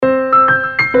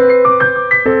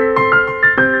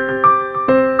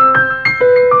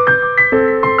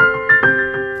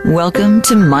Welcome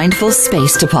to Mindful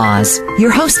Space to Pause. Your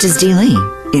host is Dee Lee.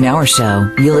 In our show,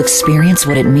 you'll experience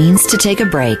what it means to take a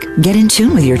break, get in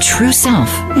tune with your true self,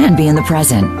 and be in the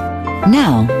present.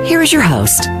 Now, here is your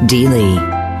host, Dee Lee.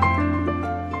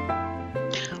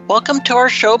 Welcome to our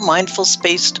show, Mindful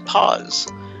Space to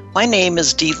Pause. My name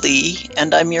is Dee Lee,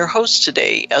 and I'm your host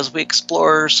today as we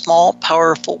explore small,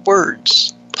 powerful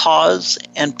words, pause,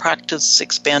 and practice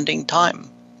expanding time.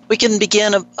 We can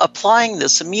begin applying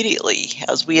this immediately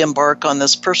as we embark on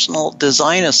this personal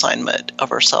design assignment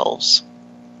of ourselves.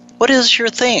 What is your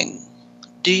thing?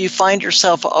 Do you find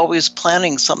yourself always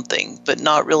planning something but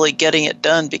not really getting it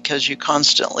done because you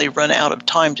constantly run out of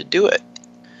time to do it?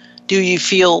 Do you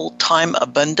feel time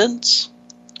abundance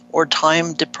or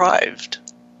time deprived?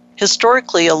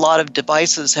 Historically, a lot of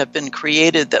devices have been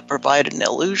created that provide an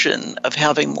illusion of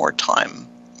having more time.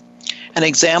 An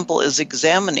example is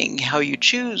examining how you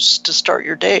choose to start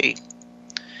your day.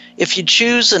 If you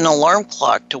choose an alarm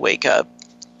clock to wake up,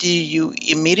 do you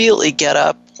immediately get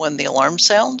up when the alarm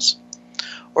sounds?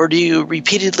 Or do you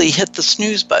repeatedly hit the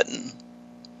snooze button?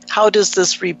 How does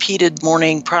this repeated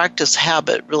morning practice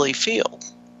habit really feel?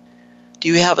 Do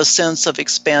you have a sense of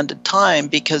expanded time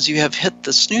because you have hit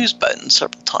the snooze button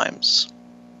several times?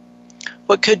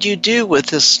 What could you do with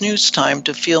this snooze time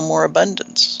to feel more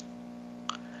abundance?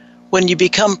 When you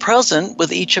become present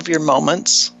with each of your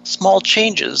moments, small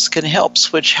changes can help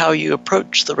switch how you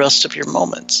approach the rest of your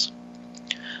moments.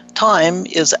 Time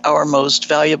is our most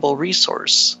valuable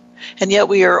resource, and yet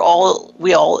we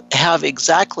all have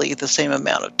exactly the same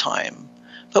amount of time,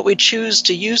 but we choose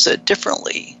to use it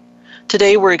differently.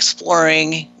 Today we're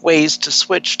exploring ways to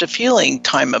switch to feeling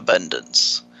time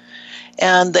abundance.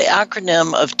 And the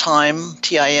acronym of TIME,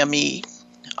 T-I-M-E,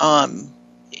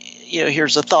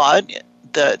 here's a thought,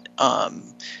 that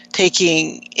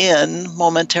taking in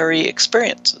momentary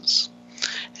experiences.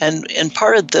 And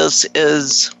part of this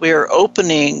is we're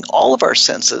opening all of our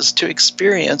senses to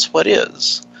experience what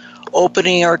is,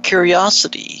 opening our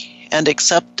curiosity and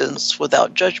acceptance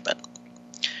without judgment.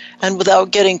 And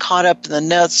without getting caught up in the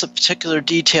nets of particular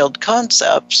detailed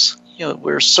concepts,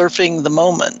 we're surfing the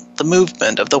moment, the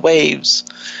movement of the waves,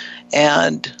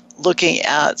 and looking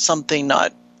at something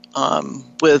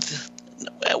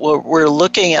we're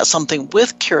looking at something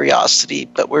with curiosity,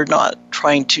 but we're not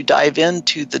trying to dive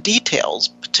into the details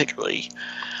particularly.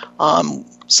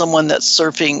 Someone that's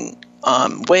surfing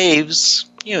waves,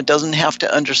 doesn't have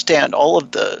to understand all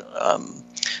of the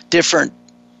different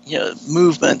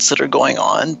movements that are going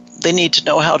on. They need to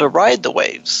know how to ride the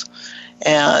waves.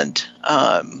 And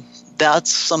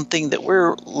that's something that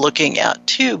we're looking at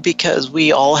too, because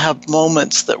we all have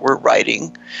moments that we're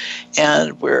riding,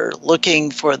 and we're looking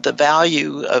for the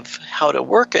value of how to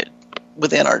work it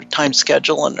within our time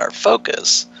schedule and our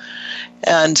focus.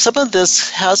 And some of this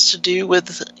has to do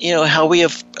with, how we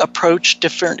have approached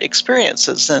different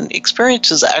experiences, and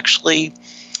experiences actually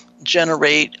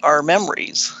generate our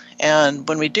memories. And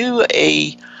when we do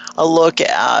a look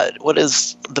at what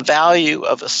is the value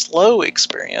of a slow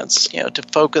experience, to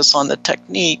focus on the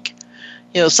technique,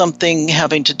 something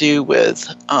having to do with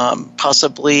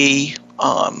possibly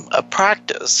a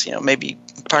practice, maybe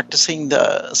practicing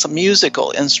some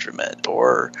musical instrument,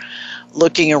 or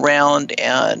looking around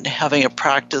and having a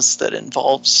practice that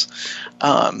involves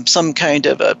some kind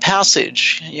of a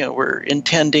passage. We're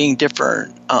intending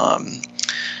different,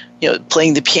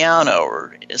 playing the piano,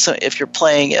 or so if you're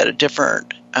playing at a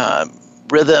different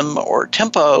rhythm or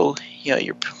tempo,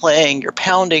 you're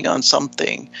pounding on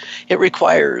something. It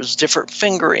requires different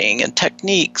fingering and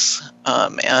techniques,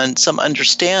 and some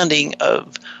understanding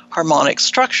of harmonic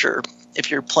structure.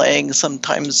 If you're playing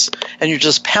sometimes and you're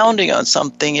just pounding on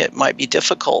something, it might be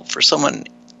difficult for someone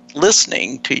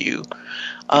listening to you,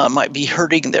 might be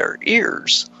hurting their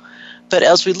ears. But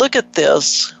as we look at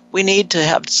this, we need to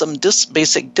have some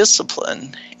basic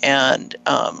discipline. And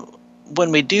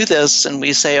when we do this and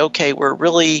we say, okay, we're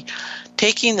really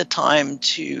taking the time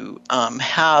to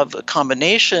have a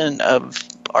combination of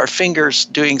our fingers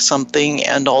doing something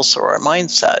and also our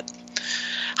mindset.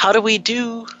 How do we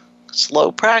do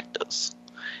slow practice?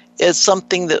 It's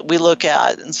something that we look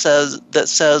at and says,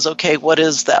 okay, what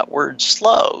is that word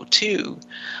slow too?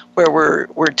 Where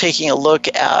we're taking a look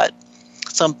at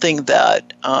something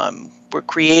that we're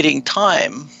creating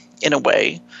time in a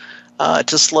way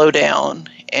to slow down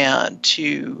and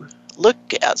to look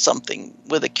at something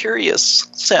with a curious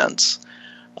sense.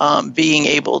 Being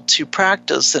able to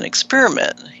practice and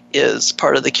experiment is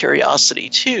part of the curiosity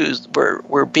too.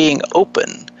 We're being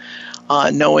open,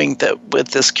 knowing that with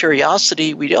this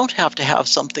curiosity, we don't have to have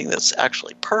something that's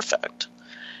actually perfect.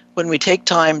 When we take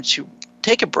time to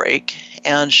take a break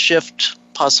and shift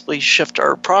possibly shift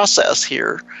our process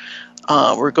here.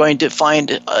 We're going to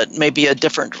find maybe a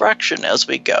different direction as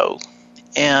we go.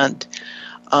 And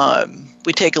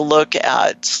we take a look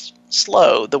at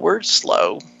slow, the word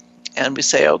slow, and we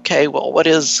say, okay, well, what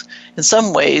is, in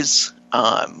some ways,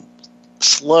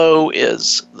 slow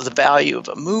is the value of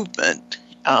a movement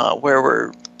where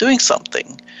we're doing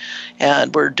something,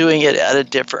 and we're doing it at a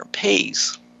different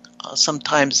pace.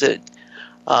 Sometimes it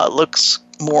looks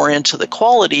more into the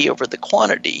quality over the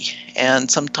quantity, and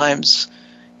sometimes,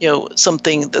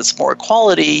 something that's more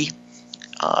quality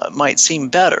might seem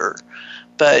better.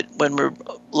 But when we're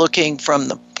looking from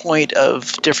the point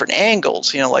of different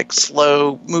angles, like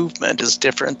slow movement is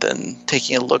different than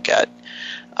taking a look at,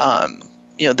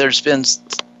 there's been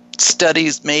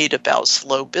studies made about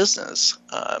slow business.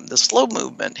 The slow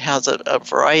movement has a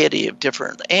variety of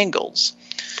different angles.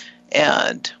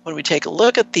 And when we take a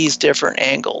look at these different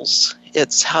angles,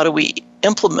 it's how do we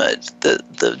implement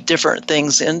the different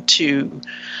things into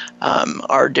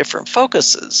our different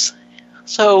focuses.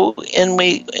 So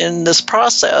in this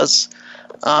process,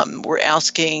 we're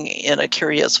asking in a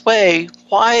curious way,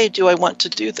 why do I want to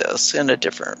do this in a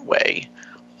different way?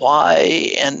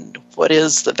 Why and what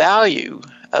is the value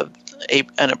of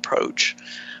an approach?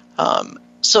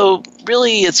 So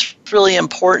really, it's really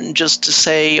important just to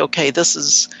say, okay, this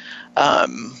is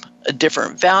a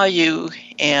different value,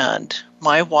 and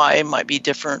my why might be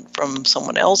different from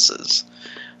someone else's.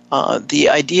 The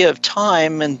idea of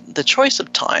time and the choice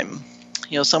of time,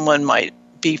 someone might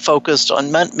be focused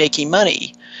on making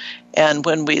money, and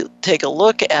when we take a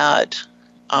look at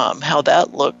how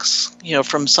that looks,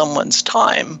 from someone's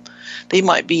time, they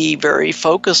might be very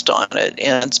focused on it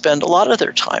and spend a lot of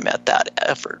their time at that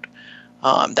effort.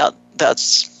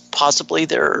 That's possibly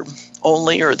their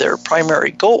only or their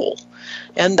primary goal,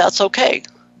 and that's okay.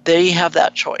 They have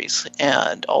that choice.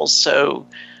 And also,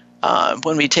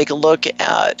 when we take a look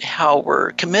at how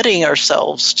we're committing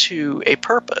ourselves to a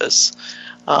purpose,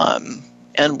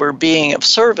 and we're being of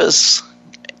service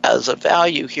as a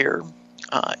value here,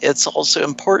 it's also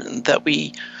important that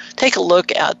we take a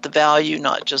look at the value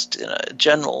not just in a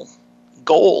general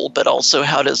goal, but also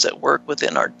how does it work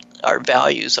within our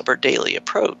values of our daily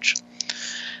approach.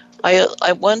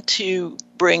 I want to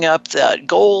bring up that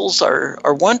goals are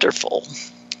wonderful,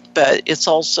 but it's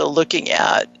also looking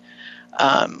at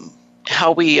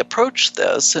how we approach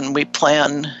this, and we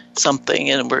plan something,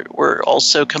 and we're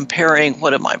also comparing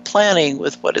what am I planning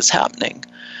with what is happening.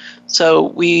 So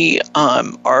we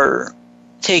are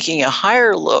taking a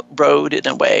higher road in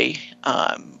a way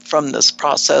from this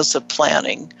process of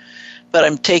planning, but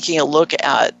I'm taking a look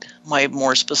at my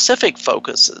more specific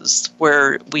focuses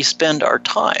where we spend our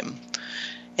time.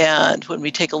 And when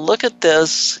we take a look at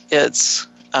this, it's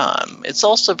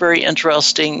also very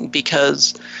interesting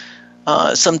because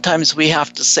sometimes we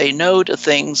have to say no to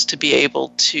things to be able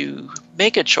to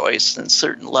make a choice in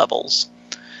certain levels.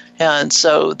 And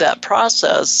so that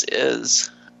process is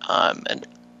an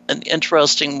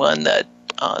interesting one that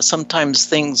sometimes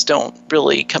things don't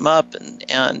really come up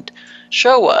and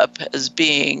show up as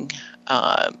being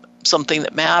something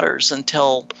that matters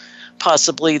until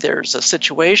possibly there's a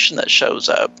situation that shows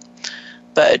up.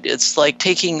 But it's like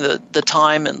taking the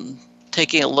time and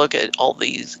taking a look at all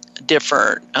these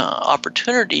different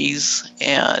opportunities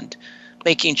and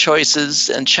making choices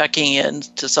and checking in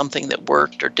to something that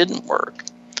worked or didn't work.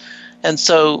 And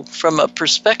so from a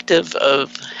perspective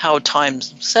of how time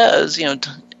says,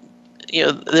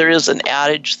 there is an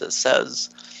adage that says,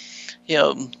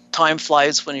 time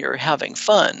flies when you're having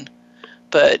fun.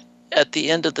 But at the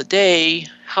end of the day,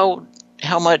 how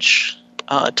much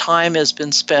time has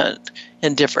been spent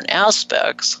in different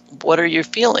aspects? What are you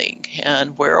feeling,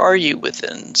 and where are you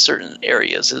within certain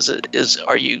areas?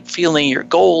 Are you feeling your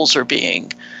goals are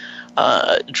being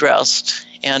addressed,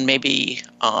 and maybe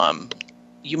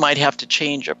you might have to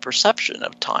change a perception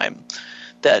of time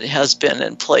that has been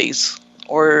in place,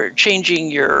 or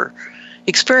changing your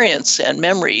experience and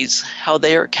memories, how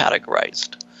they are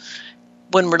categorized.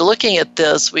 When we're looking at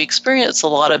this, we experience a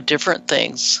lot of different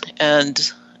things,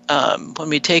 and when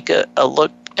we take a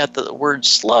look at the word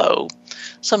slow,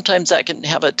 sometimes that can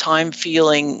have a time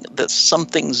feeling that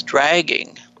something's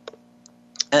dragging.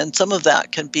 And some of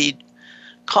that can be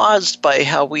caused by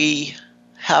how we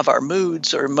have our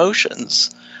moods or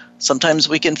emotions. Sometimes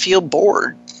we can feel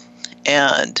bored,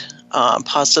 and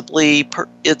possibly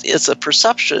it's a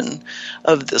perception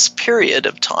of this period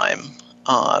of time.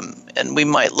 And we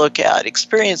might look at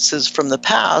experiences from the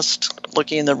past,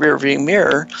 looking in the rearview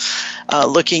mirror,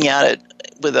 looking at it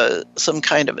with some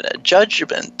kind of a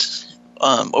judgment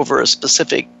over a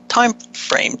specific time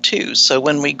frame too. So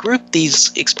when we group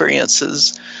these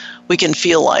experiences, we can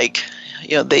feel like,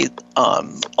 they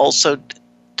also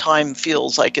time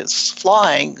feels like it's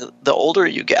flying the older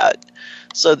you get,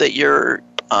 so that you're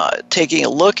taking a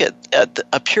look at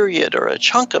a period or a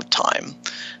chunk of time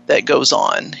that goes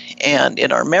on. And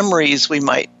in our memories, we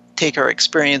might take our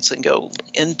experience and go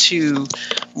into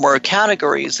more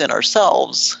categories in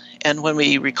ourselves. And when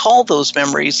we recall those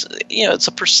memories, it's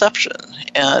a perception,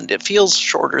 and it feels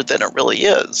shorter than it really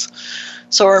is.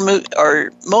 So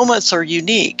our moments are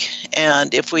unique,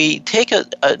 and if we take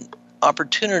an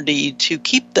opportunity to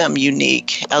keep them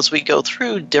unique as we go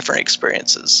through different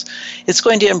experiences, it's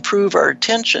going to improve our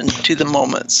attention to the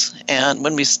moments. And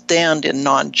when we stand in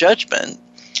non-judgment,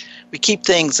 we keep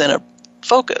things in a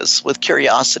focus with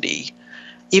curiosity,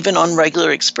 even on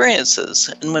regular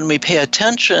experiences. And when we pay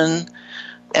attention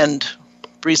and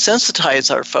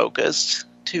resensitize our focus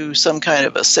to some kind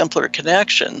of a simpler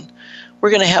connection, we're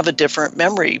going to have a different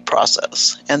memory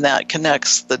process, and that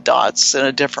connects the dots in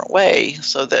a different way,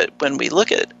 so that when we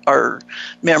look at our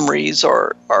memories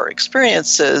or our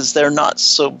experiences, they're not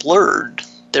so blurred.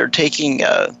 They're taking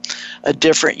a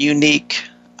different, unique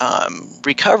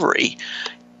recovery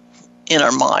in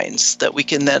our minds that we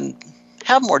can then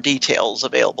have more details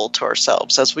available to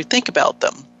ourselves as we think about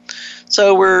them.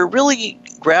 So we're really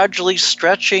gradually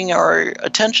stretching our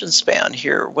attention span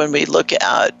here when we look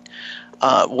at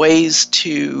ways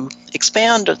to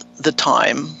expand the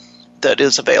time that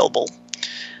is available,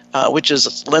 which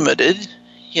is limited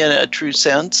in a true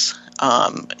sense,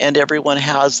 and everyone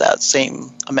has that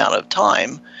same amount of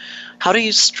time. How do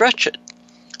you stretch it?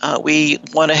 We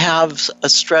want to have a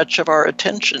stretch of our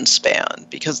attention span,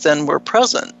 because then we're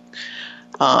present.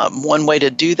 One way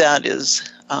to do that is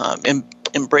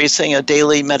embracing a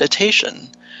daily meditation,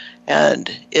 and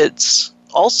it's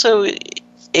also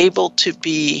able to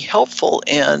be helpful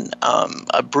in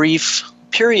a brief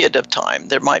period of time.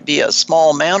 There might be a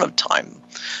small amount of time,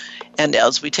 and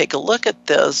as we take a look at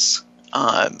this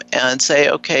and say,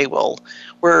 okay, well,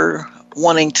 we're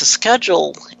wanting to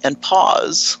schedule and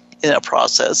pause in a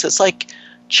process. It's like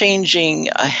changing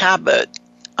a habit.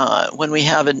 When we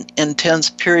have intense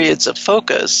periods of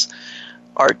focus,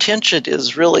 our attention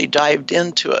is really dived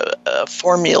into a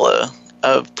formula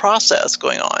of process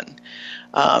going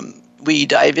on. We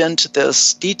dive into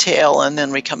this detail, and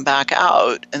then we come back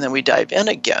out, and then we dive in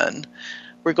again.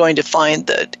 We're going to find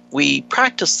that we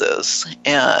practice this,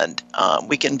 and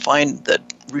we can find that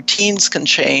routines can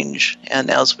change,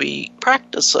 and as we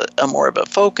practice a more of a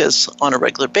focus on a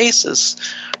regular basis,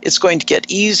 it's going to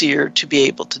get easier to be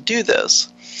able to do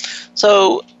this.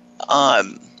 So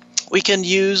we can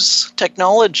use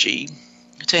technology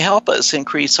to help us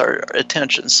increase our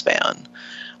attention span.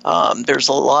 There's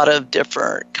a lot of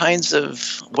different kinds of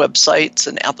websites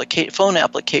and phone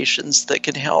applications that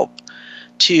can help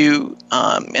to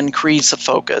increase a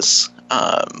focus.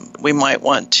 We might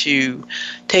want to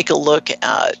take a look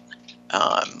at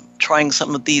trying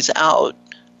some of these out,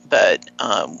 but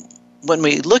when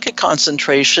we look at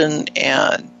concentration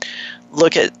and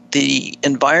look at the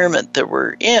environment that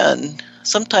we're in,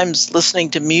 sometimes listening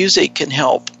to music can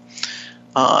help.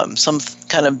 Some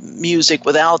kind of music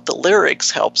without the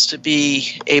lyrics helps to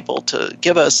be able to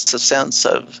give us a sense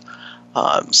of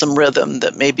some rhythm,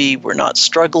 that maybe we're not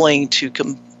struggling to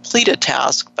complete a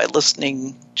task by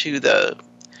listening to the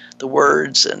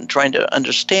words and trying to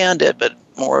understand it, but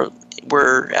more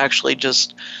we're actually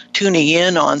just tuning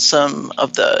in on some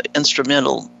of the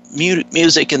instrumental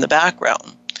music in the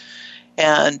background.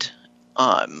 And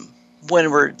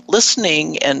when we're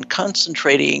listening and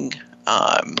concentrating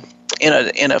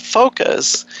in a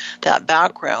focus, that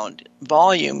background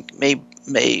volume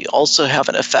may also have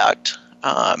an effect.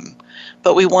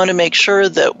 But we want to make sure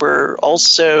that we're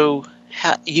also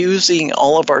using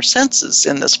all of our senses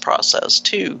in this process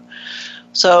too.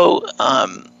 So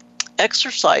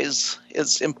exercise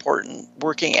is important,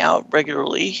 working out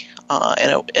regularly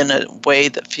in a way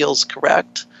that feels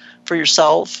correct for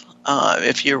yourself.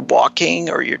 If you're walking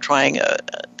or you're trying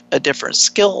a different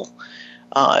skill,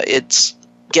 it's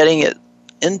getting it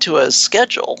into a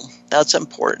schedule. That's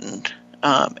important,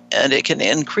 and it can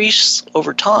increase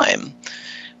over time.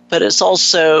 But it's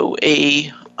also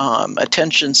a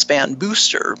attention span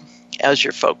booster as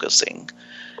you're focusing.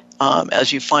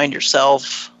 As you find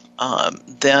yourself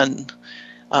then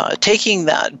taking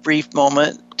that brief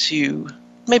moment to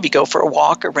maybe go for a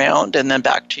walk around and then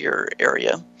back to your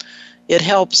area, it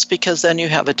helps because then you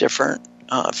have a different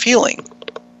feeling.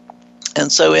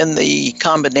 And so in the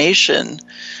combination,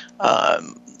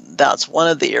 that's one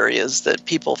of the areas that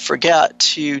people forget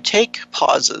to take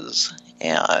pauses,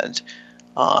 and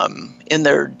in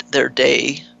their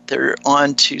day they're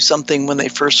on to something when they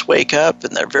first wake up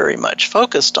and they're very much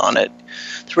focused on it,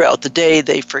 throughout the day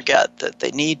they forget that they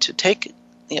need to take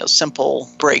simple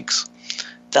breaks.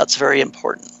 That's very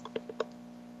important.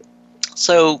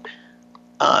 So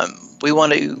we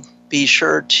want to be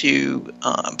sure to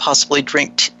possibly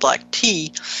drink black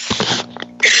tea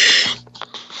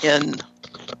in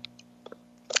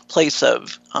place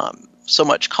of so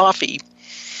much coffee,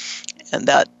 and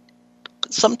that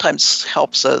sometimes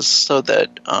helps us so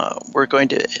that we're going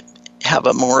to have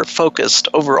a more focused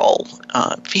overall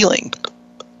feeling.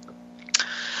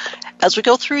 As we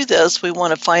go through this, we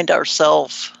want to find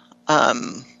ourselves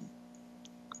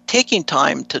taking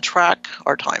time to track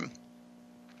our time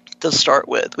to start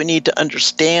with. We need to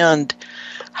understand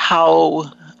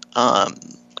how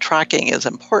tracking is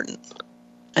important.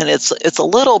 And it's a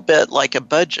little bit like a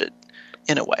budget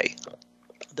in a way.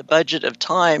 The budget of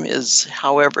time is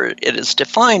however it is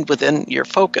defined within your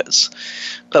focus.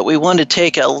 But we want to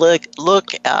take a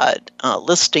look at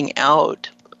listing out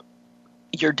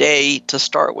your day to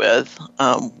start with.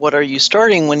 What are you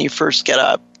starting when you first get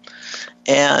up?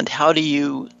 And how do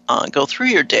you go through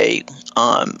your day?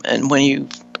 And when you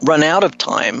run out of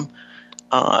time,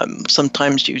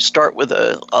 sometimes you start with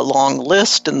a long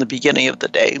list in the beginning of the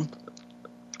day,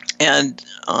 and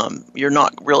you're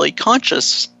not really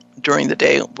conscious during the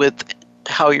day with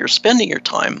how you're spending your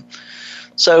time.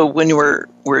 So when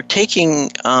we're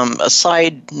taking a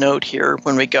side note here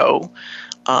when we go,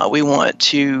 we want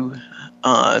to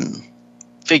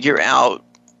figure out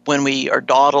when we are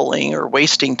dawdling or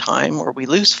wasting time or we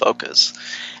lose focus.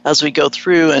 As we go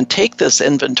through and take this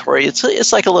inventory,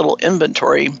 it's like a little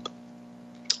inventory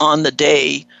on the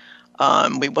day.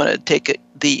 We want to take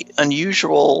the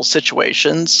unusual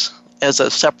situations as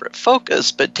a separate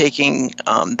focus, but taking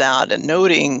that and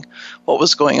noting what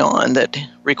was going on that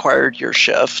required your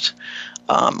shift.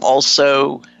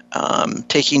 Also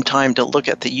taking time to look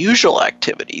at the usual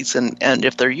activities, and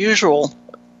if they're usual,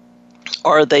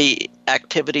 are they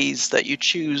activities that you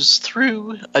choose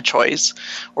through a choice,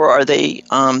 or are they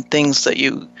things that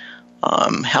you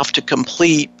have to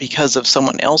complete because of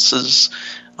someone else's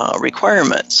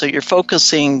requirement? So you're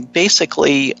focusing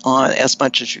basically on, as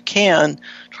much as you can,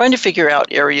 trying to figure out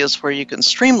areas where you can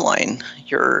streamline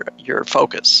your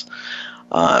focus.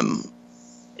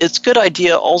 It's a good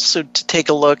idea also to take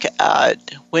a look at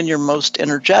when you're most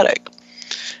energetic.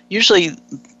 Usually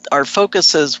our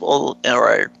focuses or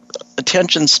our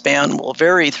attention span will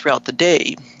vary throughout the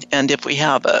day, and if we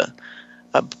have a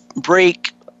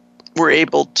break, we're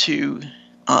able to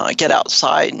get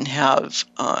outside and have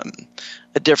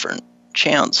a different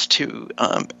chance to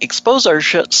expose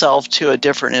ourselves to a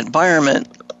different environment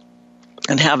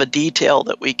and have a detail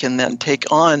that we can then take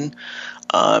on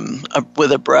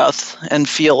with a breath and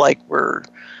feel like we're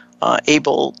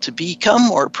able to become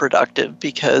more productive,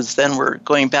 because then we're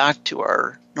going back to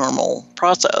our normal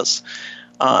process.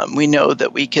 We know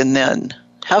that we can then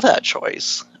have that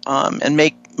choice and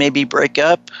maybe break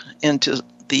up into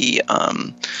the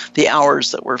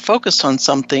hours that we're focused on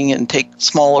something and take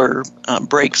smaller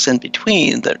breaks in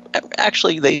between that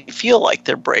actually they feel like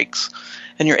they're breaks,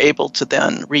 and you're able to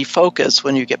then refocus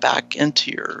when you get back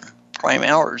into your prime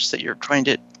hours that you're trying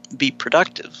to be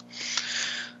productive.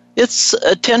 It's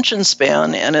attention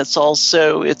span, and it's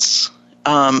also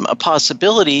a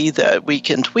possibility that we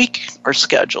can tweak our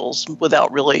schedules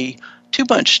without really too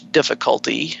much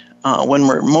difficulty. When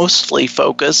we're mostly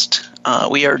focused,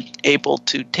 we are able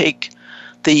to take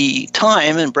the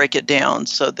time and break it down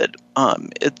so that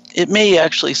it may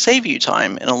actually save you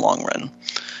time in a long run,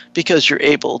 because you're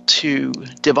able to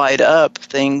divide up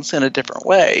things in a different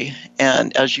way.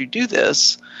 And as you do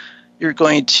this, you're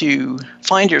going to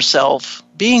find yourself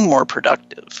being more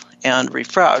productive and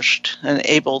refreshed and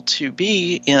able to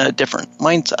be in a different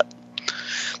mindset.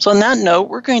 So on that note,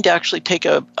 we're going to actually take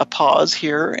a pause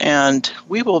here, and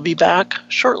we will be back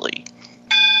shortly.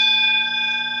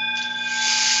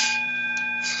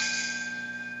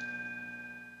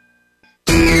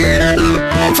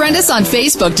 Friend us on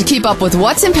Facebook to keep up with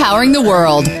what's empowering the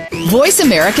world. Voice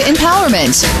America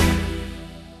Empowerment.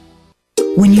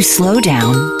 When you slow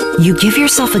down, you give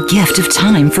yourself a gift of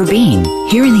time for being.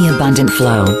 Here in the abundant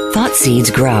flow, thought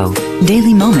seeds grow.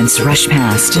 Daily moments rush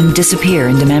past and disappear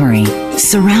into memory.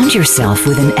 Surround yourself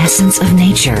with an essence of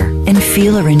nature and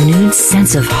feel a renewed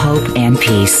sense of hope and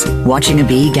peace. Watching a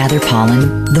bee gather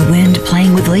pollen, the wind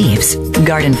playing with leaves,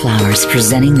 garden flowers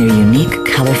presenting their unique,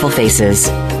 colorful faces.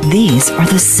 These are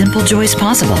the simple joys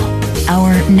possible.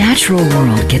 Our natural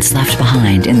world gets left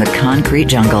behind in the concrete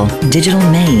jungle, digital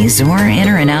maze, or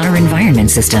inner and outer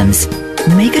environment systems.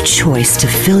 Make a choice to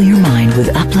fill your mind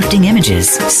with uplifting images,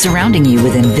 surrounding you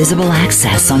with invisible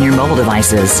access on your mobile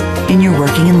devices, in your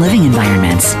working and living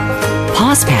environments.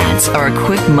 Pause pads are a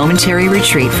quick momentary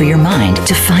retreat for your mind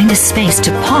to find a space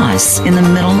to pause in the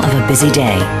middle of a busy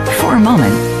day, for a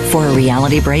moment, for a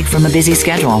reality break from a busy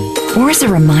schedule, or as a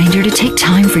reminder to take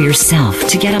time for yourself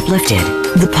to get uplifted.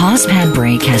 The Pause Pad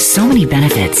break has so many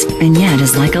benefits, and yet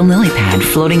is like a lily pad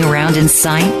floating around in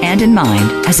sight and in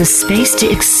mind as a space to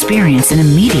experience an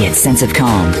immediate sense of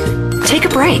calm. Take a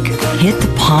break. Hit the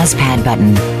Pause Pad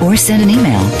button or send an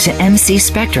email to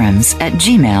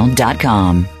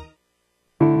mcspectrums@gmail.com.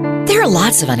 There are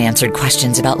lots of unanswered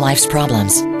questions about life's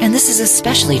problems, and this is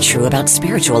especially true about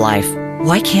spiritual life.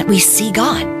 Why can't we see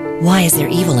God? Why is there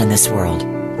evil in this world?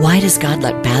 Why does God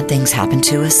let bad things happen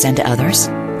to us and to others?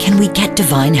 Can we get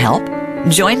divine help?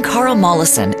 Join Carl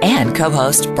Mollison and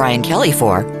co-host Brian Kelly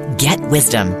for Get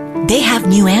Wisdom. They have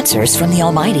new answers from the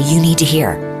Almighty you need to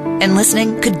hear, and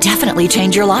listening could definitely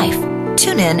change your life.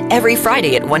 Tune in every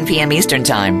Friday at 1 p.m. Eastern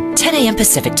Time, 10 a.m.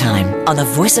 Pacific Time on the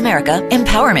Voice America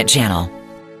Empowerment Channel.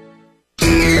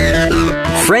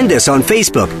 Friend us on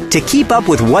Facebook to keep up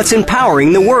with what's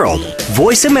empowering the world.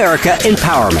 Voice America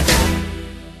Empowerment.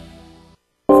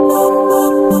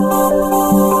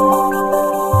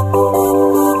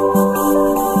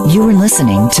 You are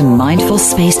listening to Mindful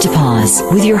Space to Pause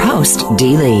with your host,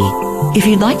 Dee Lee. If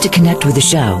you'd like to connect with the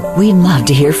show, we'd love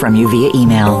to hear from you via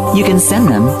email. You can send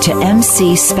them to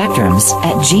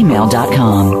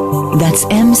mcspectrums@gmail.com. That's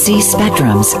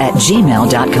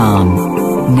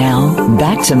mcspectrums@gmail.com. Now,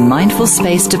 back to Mindful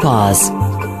Space to Pause.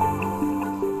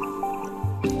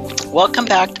 Welcome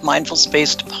back to Mindful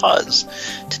Space to Pause.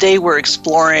 Today we're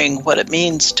exploring what it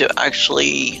means to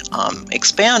actually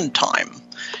expand time.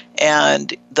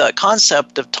 And the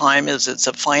concept of time is it's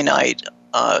a finite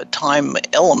time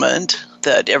element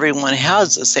that everyone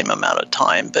has the same amount of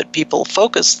time, but people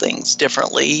focus things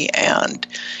differently. And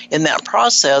in that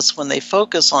process, when they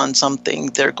focus on something,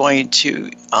 they're going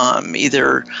to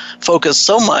either focus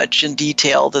so much in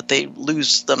detail that they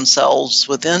lose themselves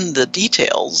within the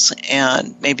details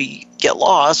and maybe get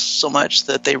lost so much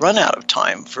that they run out of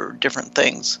time for different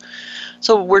things.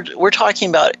 So we're talking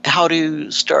about how to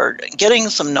start getting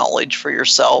some knowledge for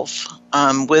yourself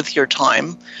with your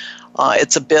time.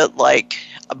 It's a bit like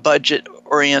a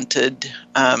budget-oriented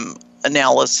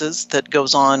analysis that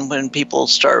goes on when people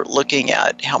start looking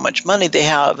at how much money they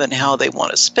have and how they want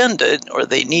to spend it, or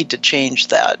they need to change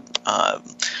that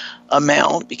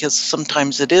amount, because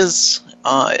sometimes it is,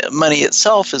 money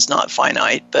itself is not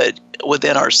finite, but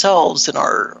within ourselves, in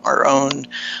our own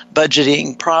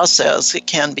budgeting process, it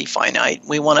can be finite.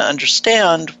 We want to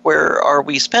understand, where are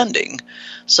we spending?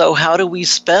 So how do we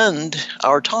spend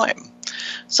our time?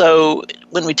 So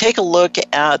when we take a look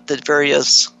at the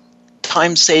various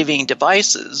time-saving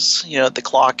devices, the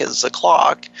clock is a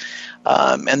clock,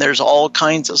 and there's all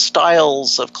kinds of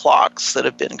styles of clocks that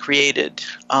have been created.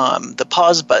 The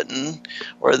pause button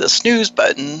or the snooze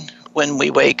button when we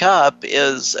wake up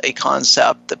is a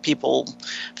concept that people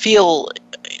feel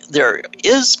there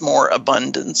is more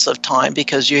abundance of time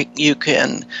because you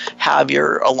can have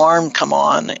your alarm come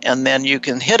on and then you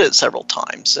can hit it several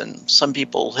times. And some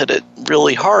people hit it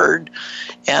really hard,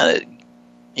 and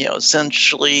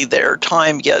essentially their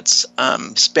time gets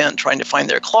spent trying to find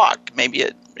their clock. Maybe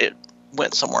it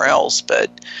went somewhere else, but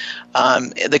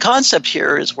the concept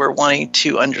here is we're wanting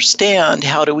to understand,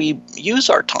 how do we use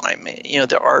our time?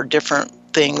 There are different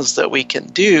things that we can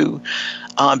do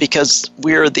because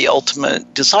we're the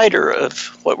ultimate decider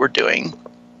of what we're doing.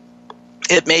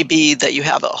 It may be that you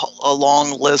have a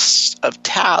long list of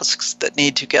tasks that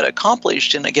need to get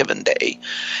accomplished in a given day,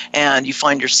 and you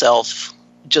find yourself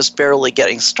just barely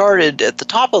getting started at the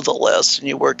top of the list, and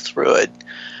you work through it.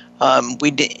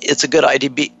 It's a good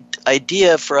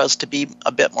idea for us to be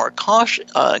a bit more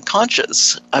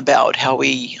conscious about how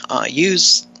we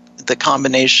use the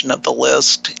combination of the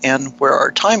list and where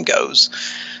our time goes.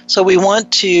 So we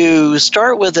want to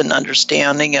start with an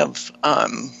understanding of,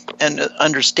 and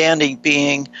understanding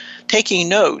being taking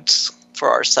notes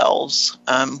for ourselves.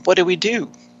 What do we do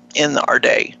in our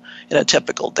day, in a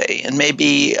typical day? And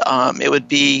maybe it would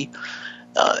be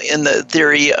in the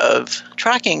theory of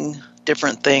tracking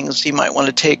different things. You might want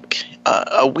to take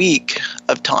a week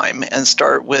of time and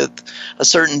start with a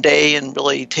certain day and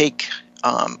really take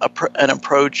an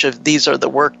approach of, these are the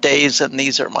work days and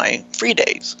these are my free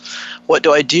days. What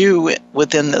do I do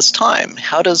within this time?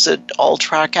 How does it all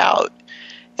track out?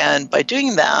 And by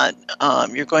doing that,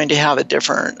 you're going to have a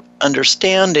different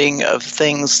understanding of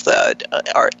things that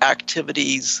are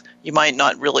activities. You might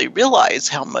not really realize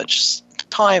how much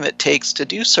time it takes to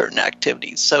do certain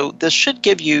activities. So this should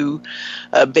give you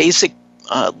a basic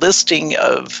listing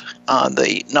of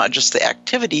not just the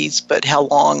activities, but how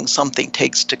long something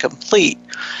takes to complete.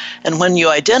 And when you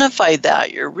identify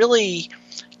that, you're really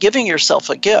giving yourself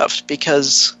a gift,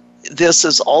 because this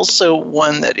is also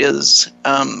one that is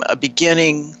a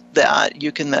beginning that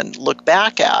you can then look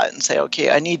back at and say, okay,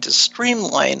 I need to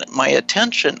streamline my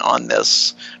attention on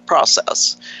this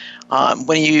process.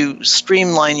 When you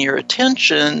streamline your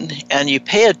attention and you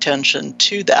pay attention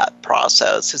to that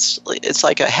process, it's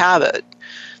like a habit.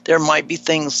 There might be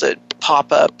things that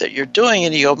pop up that you're doing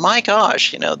and you go, my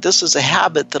gosh, this is a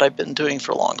habit that I've been doing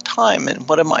for a long time, and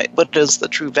what is the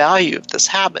true value of this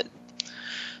habit?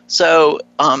 So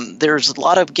there's a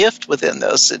lot of gift within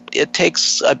this. It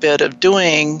takes a bit of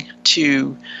doing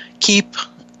to keep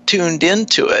tuned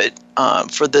into it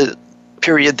for the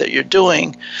period that you're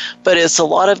doing, but it's a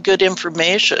lot of good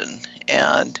information.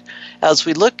 And as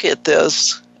we look at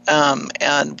this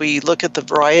and we look at the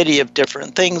variety of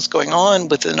different things going on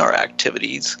within our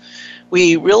activities,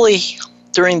 we really,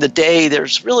 during the day,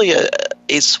 there's really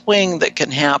a swing that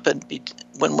can happen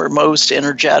when we're most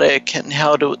energetic, and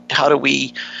how do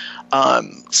we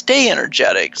stay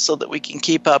energetic so that we can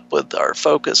keep up with our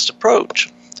focused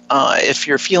approach. If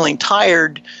you're feeling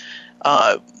tired,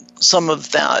 some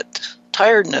of that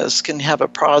tiredness can have a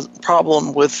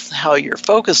problem with how you're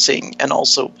focusing and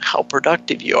also how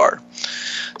productive you are.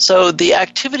 So the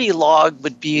activity log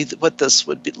would be what this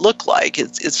would look like.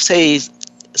 It's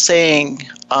saying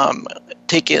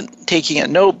taking a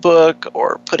notebook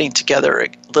or putting together a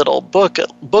little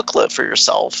booklet for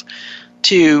yourself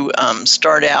to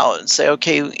start out and say,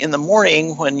 okay, in the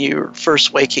morning when you're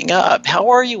first waking up, how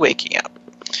are you waking up?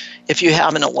 If you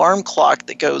have an alarm clock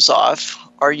that goes off,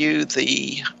 are you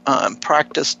the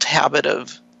practiced habit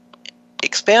of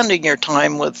expanding your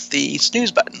time with the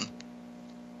snooze button?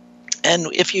 And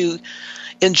if you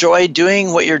enjoy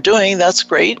doing what you're doing, that's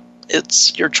great.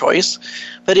 It's your choice.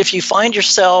 But if you find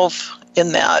yourself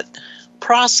in that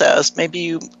process,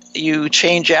 maybe you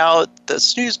change out the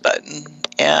snooze button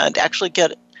and actually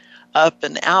get up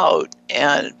and out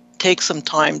and take some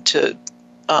time to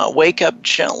wake up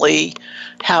gently,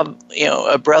 have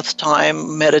a breath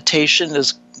time. Meditation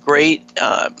is great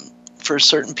for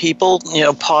certain people,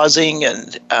 pausing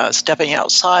and stepping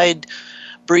outside,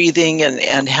 breathing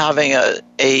and having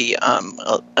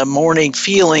a morning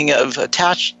feeling of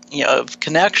of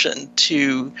connection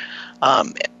to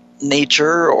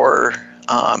nature or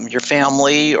your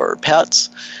family or pets.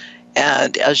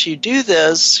 And as you do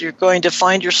this, you're going to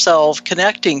find yourself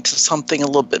connecting to something a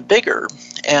little bit bigger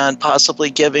and possibly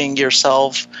giving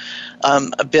yourself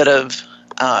a bit of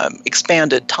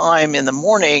expanded time in the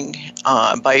morning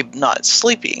by not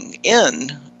sleeping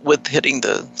in with hitting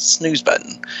the snooze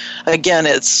button. Again,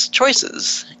 it's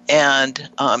choices. And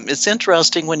it's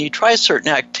interesting when you try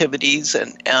certain activities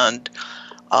and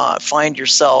find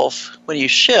yourself, when you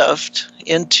shift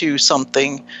into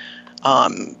something,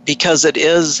 because it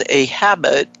is a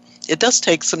habit, it does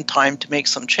take some time to make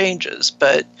some changes,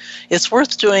 but it's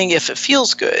worth doing if it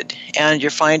feels good and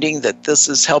you're finding that this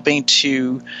is helping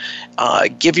to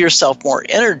give yourself more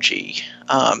energy,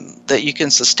 that you can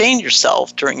sustain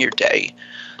yourself during your day.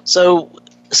 So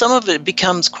some of it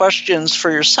becomes questions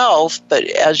for yourself, but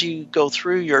as you go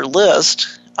through your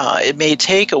list, it may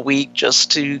take a week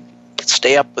just to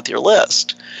stay up with your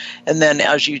list. And then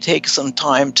as you take some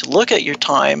time to look at your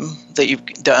time that you've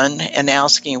done and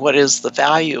asking, what is the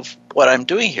value of what I'm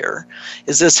doing here?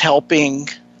 Is this helping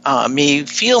me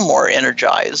feel more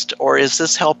energized, or is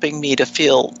this helping me to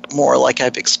feel more like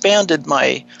I've expanded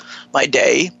my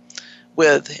day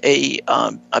with a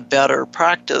better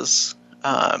practice?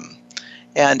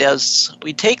 And as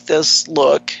we take this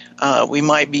look, we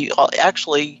might be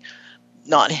actually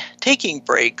not taking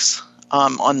breaks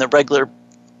on the regular,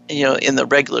 in the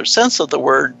regular sense of the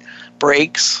word,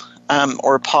 breaks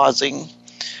or pausing.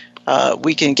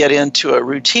 We can get into a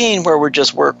routine where we're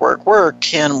just work,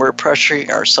 and we're pressuring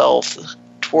ourselves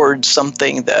towards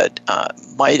something that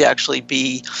might actually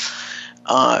be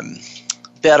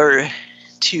better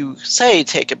to say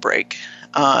take a break,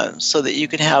 so that you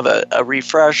can have a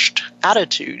refreshed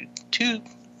attitude to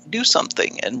do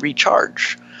something and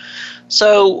recharge.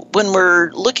 So when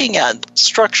we're looking at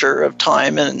structure of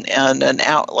time and an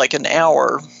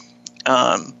hour,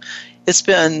 it's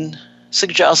been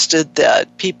suggested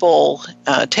that people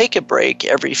take a break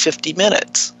every 50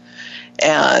 minutes.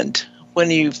 And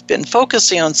when you've been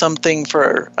focusing on something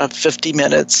for 50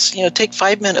 minutes, take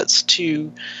 5 minutes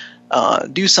to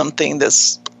do something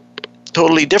that's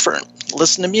totally different.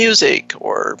 Listen to music,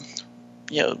 or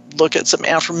look at some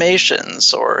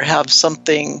affirmations, or have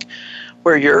something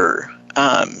where you're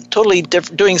totally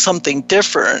doing something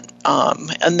different,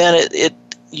 and then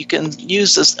you can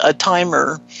use a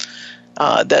timer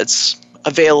that's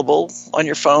available on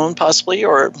your phone possibly,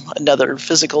 or another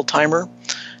physical timer,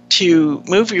 to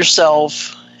move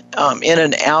yourself in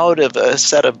and out of a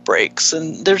set of breaks.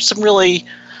 And there's some really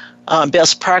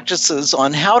best practices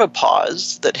on how to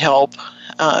pause that help.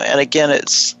 And again,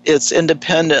 it's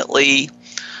independently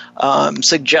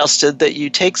suggested that you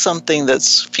take something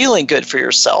that's feeling good for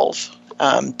yourself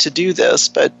to do this,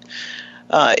 but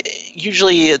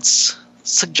usually it's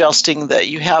suggesting that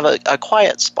you have a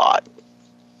quiet spot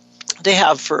to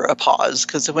have for a pause,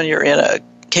 because when you're in a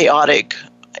chaotic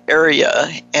area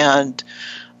and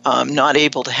not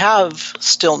able to have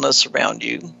stillness around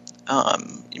you,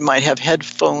 you might have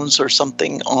headphones or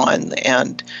something on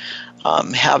and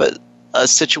have a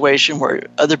situation where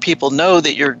other people know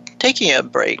that you're taking a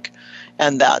break,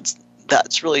 and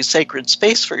that's really sacred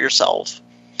space for yourself,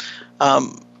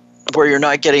 where you're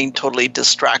not getting totally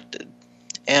distracted.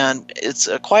 And it's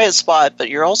a quiet spot, but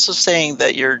you're also saying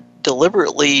that you're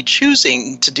deliberately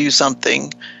choosing to do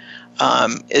something.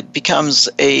 It becomes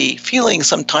a feeling.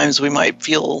 Sometimes we might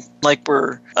feel like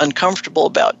we're uncomfortable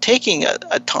about taking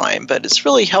a time, but it's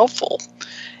really helpful.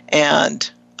 And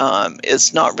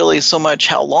it's not really so much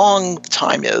how long the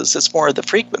time is, it's more the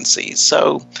frequency.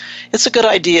 So it's a good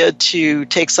idea to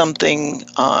take something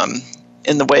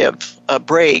in the way of a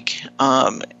break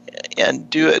and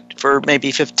do it for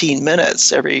maybe 15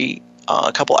 minutes every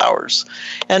couple hours.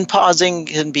 And pausing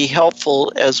can be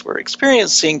helpful as we're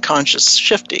experiencing conscious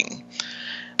shifting.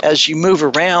 As you move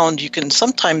around, you can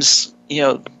sometimes,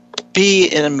 be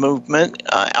in a movement,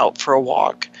 out for a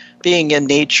walk. Being in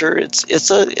nature, it's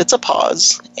a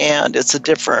pause, and it's a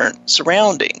different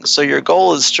surrounding. So your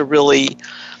goal is to really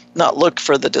not look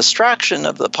for the distraction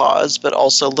of the pause, but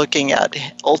also looking at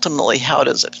ultimately how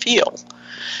does it feel.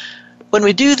 When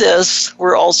we do this,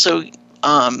 we're also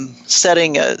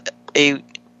setting a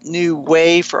new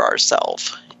way for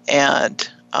ourselves. And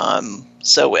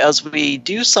so as we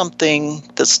do something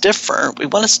that's different, we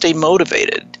want to stay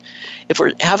motivated. If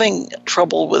we're having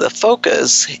trouble with a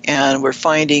focus and we're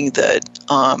finding that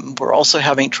we're also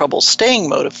having trouble staying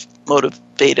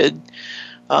motivated,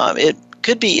 it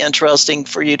could be interesting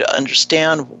for you to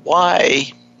understand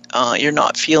why you're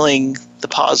not feeling the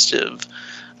positive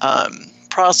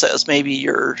process. Maybe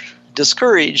you're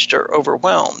discouraged or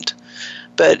overwhelmed.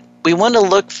 But we want to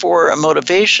look for a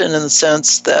motivation in the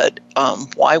sense that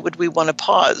why would we want to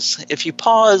pause? If you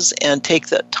pause and take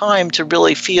that time to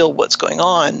really feel what's going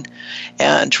on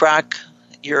and track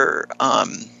your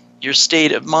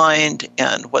state of mind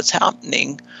and what's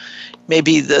happening,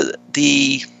 maybe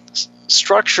the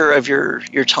structure of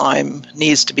your time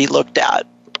needs to be looked at.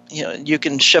 You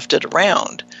can shift it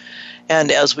around.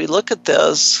 And as we look at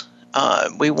this,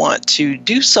 we want to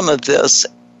do some of this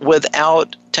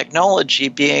without technology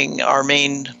being our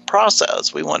main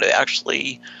process. We want to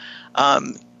actually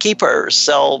keep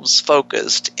ourselves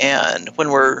focused. And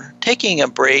when we're taking a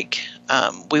break,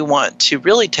 we want to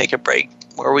really take a break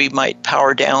where we might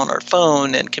power down our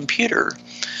phone and computer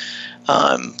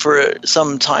for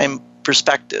some time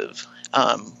perspective,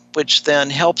 which then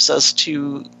helps us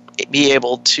to be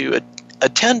able to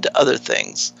attend to other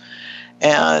things.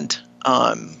 And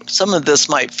some of this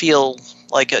might feel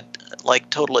like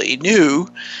totally new,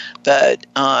 but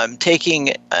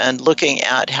taking and looking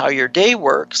at how your day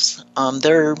works,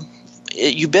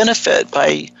 you benefit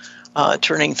by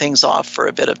turning things off for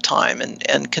a bit of time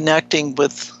and connecting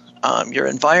with your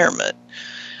environment.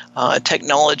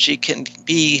 Technology can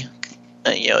be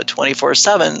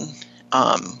 24/7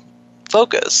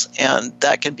 focus, and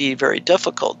that can be very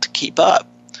difficult to keep up.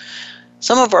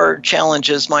 Some of our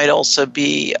challenges might also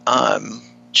be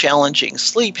challenging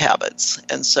sleep habits,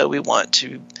 and so we want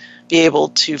to be able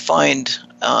to find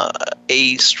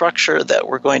a structure that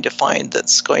we're going to find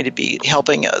that's going to be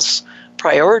helping us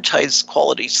prioritize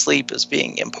quality sleep as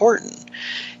being important.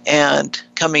 And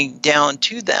coming down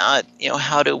to that,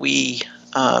 how do we,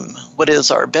 what is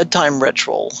our bedtime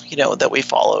ritual, that we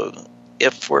follow?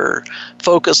 If we're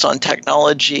focused on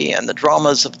technology and the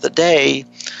dramas of the day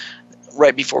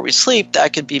right before we sleep,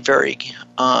 that could be very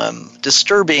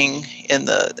disturbing in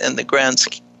the grand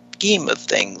scheme of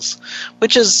things,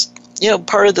 which is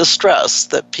part of the stress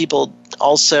that people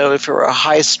also, if you're a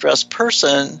high stress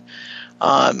person,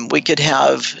 we could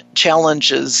have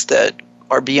challenges that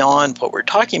are beyond what we're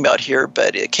talking about here,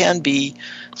 but it can be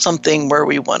something where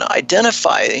we want to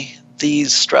identify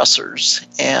these stressors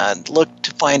and look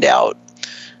to find out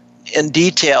in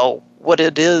detail what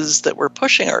it is that we're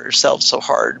pushing ourselves so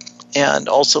hard, and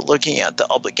also looking at the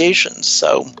obligations.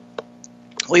 So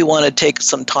we want to take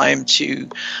some time to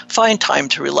find time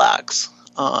to relax.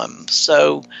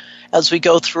 So as we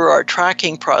go through our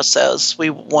tracking process, we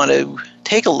want to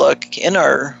take a look in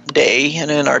our day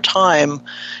and in our time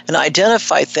and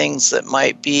identify things that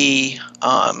might be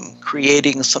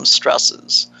creating some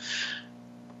stresses.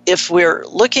 If we're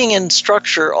looking in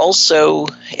structure also,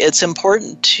 it's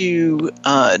important to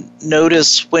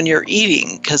notice when you're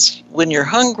eating, because when you're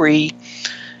hungry,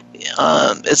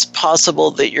 it's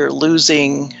possible that you're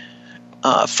losing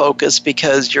focus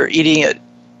because you're eating at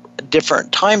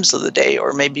different times of the day,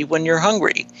 or maybe when you're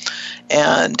hungry.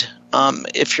 And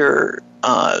if your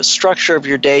structure of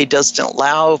your day doesn't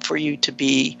allow for you to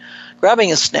be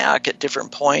grabbing a snack at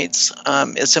different points,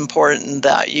 it's important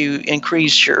that you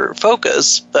increase your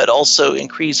focus, but also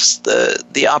increase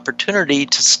the opportunity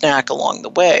to snack along the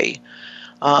way.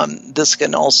 This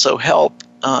can also help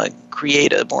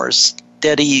create a more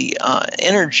steady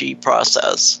energy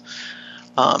process.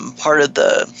 Part of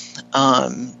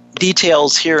the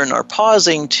details here in our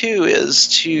pausing too is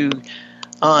to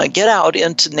get out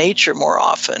into nature more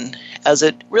often, as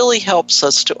it really helps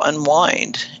us to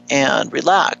unwind and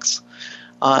relax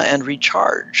and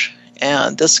recharge.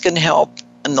 And this can help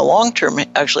in the long term,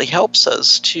 actually helps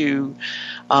us to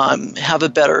have a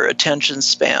better attention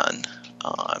span.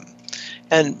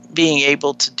 And being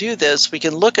able to do this, we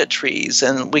can look at trees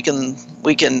and we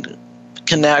can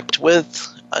connect with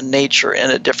nature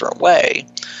in a different way.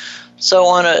 So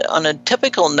on a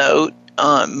typical note,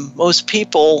 most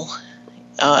people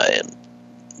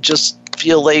just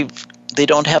feel they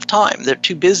don't have time. They're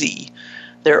too busy.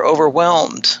 They're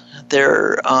overwhelmed.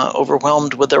 They're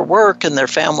overwhelmed with their work and their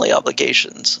family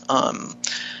obligations.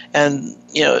 And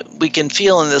we can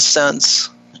feel in this sense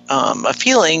a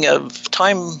feeling of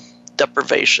time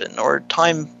deprivation, or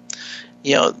time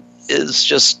is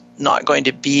just not going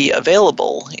to be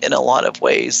available in a lot of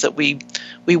ways, that we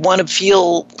want to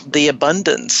feel the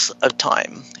abundance of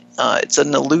time. It's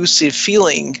an elusive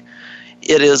feeling.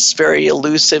 It is very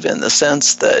elusive in the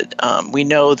sense that we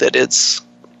know that it's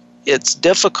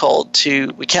difficult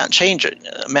we can't change it.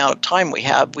 The amount of time we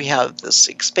have this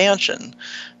expansion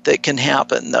that can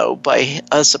happen, though, by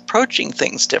us approaching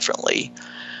things differently.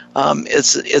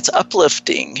 It's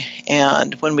uplifting,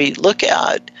 and when we look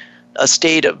at a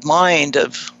state of mind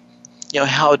of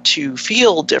how to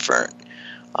feel different,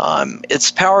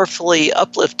 it's powerfully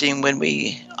uplifting when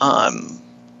we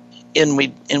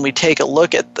take a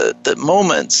look at the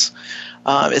moments.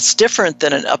 It's different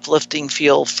than an uplifting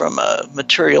feel from a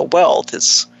material wealth.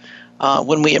 It's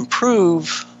when we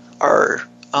improve our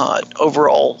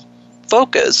overall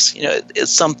focus, it's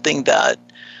something that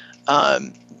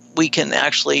we can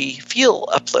actually feel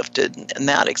uplifted, and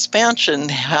that expansion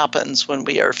happens when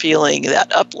we are feeling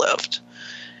that uplift.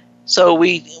 So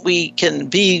we can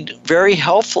be very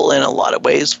helpful in a lot of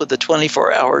ways with the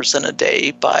 24 hours in a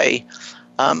day by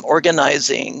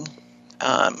organizing,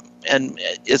 and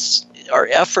our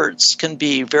efforts can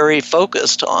be very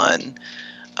focused on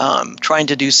trying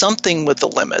to do something with the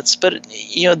limits. But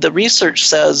the research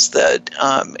says that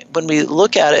when we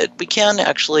look at it, we can't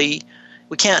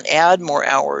add more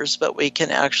hours, but we can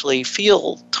actually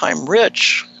feel time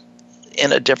rich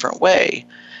in a different way.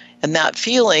 And that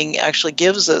feeling actually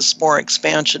gives us more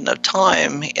expansion of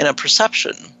time in a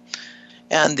perception.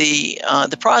 And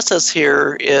the process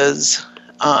here is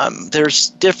there's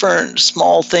different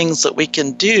small things that we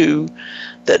can do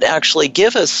that actually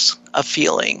give us a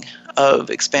feeling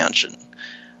of expansion.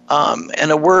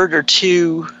 And a word or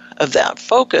two of that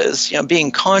focus, being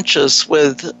conscious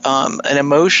with an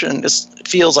emotion. This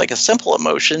feels like a simple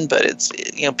emotion, but it's,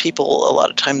 people a lot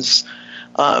of times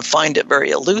find it very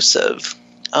elusive.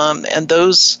 And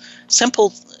those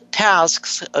simple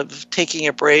tasks of taking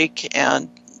a break and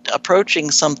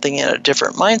approaching something in a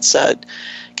different mindset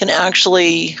can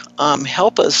actually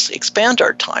help us expand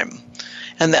our time.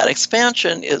 And that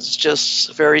expansion is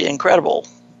just very incredible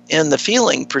in the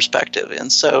feeling perspective.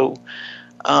 And so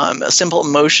a simple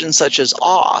emotion such as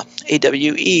awe,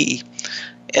 A-W-E,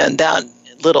 and that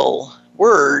little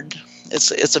word,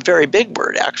 it's a very big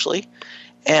word actually.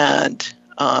 And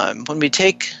when we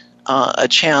take a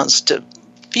chance to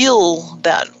feel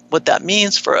what that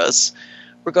means for us,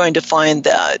 we're going to find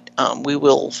that we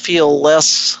will feel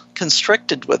less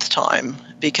constricted with time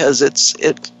because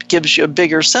it gives you a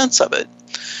bigger sense of it.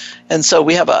 And so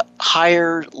we have a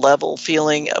higher level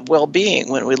feeling of well-being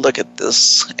when we look at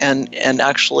this and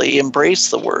actually embrace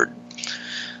the word.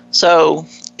 So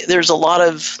there's a lot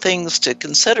of things to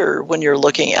consider when you're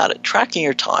looking at it, tracking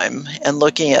your time and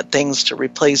looking at things to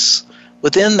replace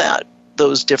within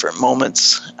those different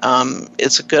moments.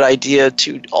 It's a good idea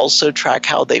to also track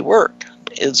how they work.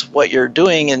 is what you're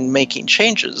doing and making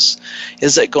changes.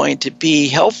 Is it going to be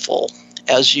helpful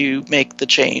as you make the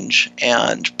change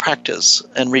and practice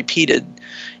and repeated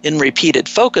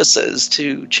focuses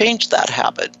to change that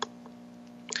habit?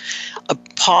 A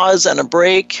pause and a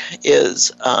break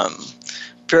is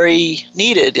very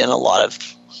needed in a lot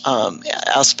of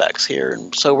aspects here,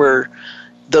 and so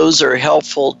those are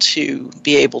helpful to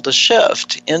be able to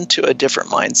shift into a different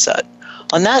mindset.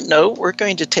 On that note, we're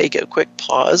going to take a quick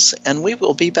pause, and we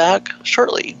will be back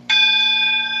shortly.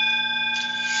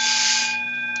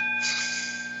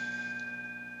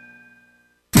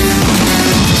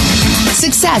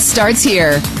 Success starts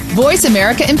here.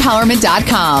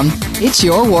 VoiceAmericaEmpowerment.com. It's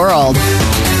your world.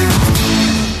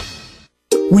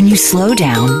 When you slow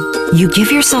down, you give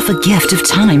yourself a gift of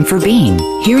time for being.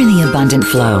 Here in the abundant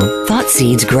flow, thought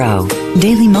seeds grow.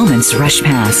 Daily moments rush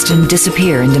past and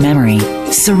disappear into memory.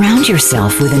 Surround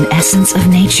yourself with an essence of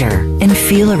nature and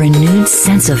feel a renewed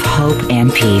sense of hope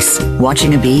and peace.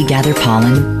 Watching a bee gather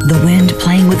pollen, the wind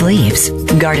playing with leaves,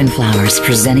 garden flowers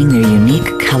presenting their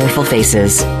unique, colorful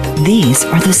faces. These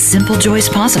are the simple joys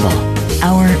possible.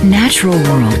 Our natural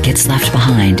world gets left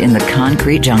behind in the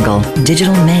concrete jungle,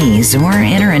 digital maze, or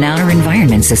inner and outer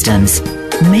environment systems.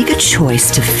 Make a choice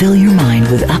to fill your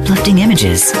mind with uplifting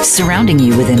images, surrounding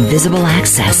you with invisible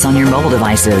access on your mobile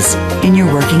devices, in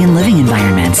your working and living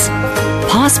environments.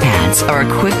 Pause pads are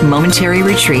a quick momentary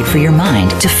retreat for your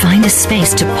mind to find a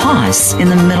space to pause in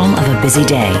the middle of a busy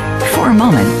day, for a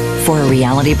moment, for a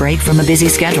reality break from a busy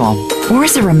schedule, or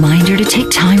as a reminder to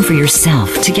take time for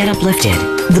yourself to get uplifted.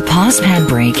 The pause pad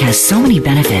break has so many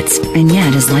benefits, and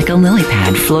yet is like a lily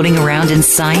pad floating around in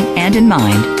sight and in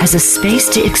mind as a space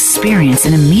to experience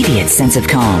an immediate sense of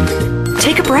calm.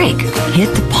 Take a break.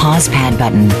 Hit the pause pad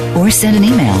button or send an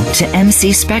email to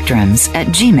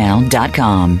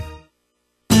mcspectrums@gmail.com.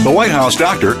 The White House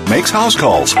Doctor makes house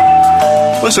calls.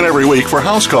 Listen every week for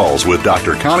House Calls with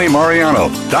Dr. Connie Mariano.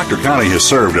 Dr. Connie has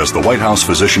served as the White House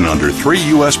physician under 3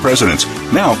 U.S. presidents.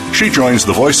 Now, she joins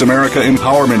the Voice America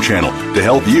Empowerment Channel to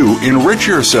help you enrich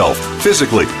yourself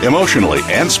physically, emotionally,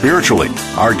 and spiritually.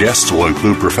 Our guests will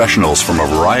include professionals from a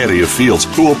variety of fields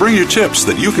who will bring you tips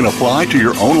that you can apply to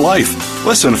your own life.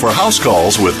 Listen for House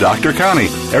Calls with Dr.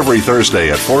 Connie every Thursday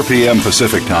at 4 p.m.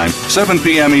 Pacific Time, 7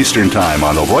 p.m. Eastern Time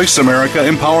on the Voice America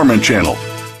Empowerment Channel.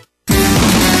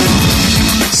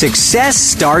 Success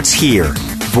starts here.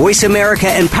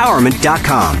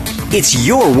 VoiceAmericaEmpowerment.com. It's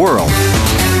your world.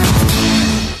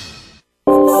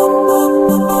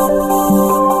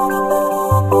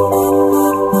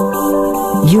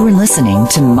 You are listening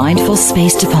to Mindful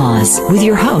Space to Pause with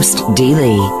your host, Dee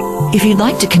Lee. If you'd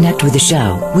like to connect with the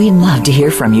show, we'd love to hear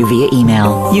from you via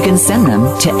email. You can send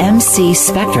them to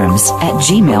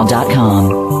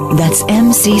mcspectrums@gmail.com. That's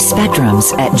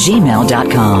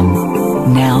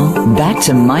mcspectrums@gmail.com. Now, back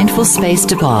to Mindful Space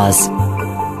to Pause.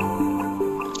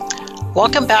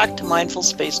 Welcome back to Mindful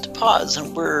Space to Pause,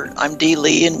 and I'm Dee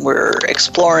Lee, and we're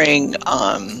exploring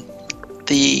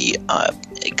the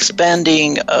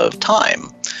expanding of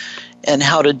time and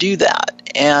how to do that.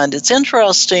 And it's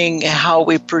interesting how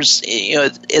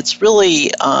it's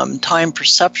really time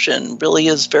perception really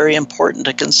is very important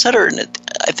to consider. And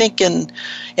I think in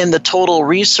the total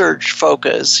research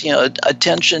focus,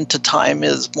 attention to time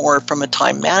is more from a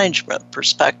time management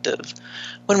perspective.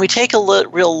 When we take a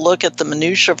real look at the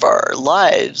minutiae of our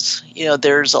lives,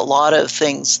 there's a lot of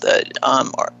things that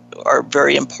are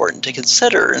very important to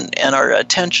consider, and our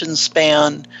attention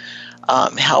span,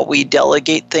 how we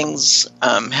delegate things,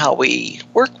 how we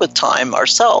work with time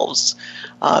ourselves,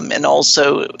 and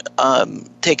also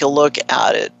take a look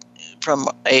at it from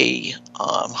a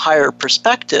higher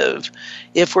perspective.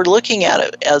 If we're looking at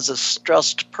it as a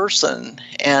stressed person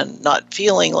and not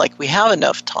feeling like we have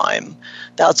enough time,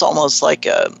 that's almost like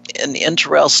an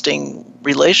interesting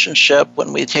relationship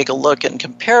when we take a look in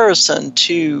comparison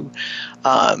to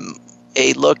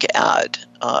a look at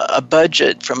a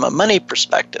budget from a money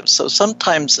perspective. So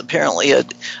sometimes apparently a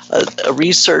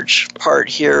research part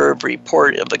here of a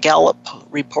Gallup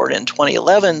report in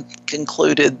 2011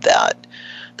 concluded that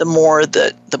the more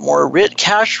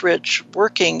cash-rich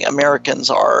working Americans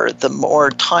are, the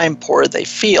more time poor they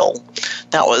feel.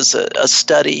 That was a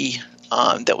study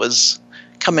that was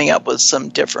coming up with some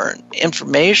different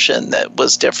information that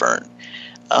was different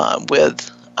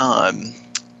with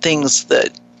things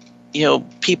that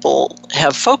people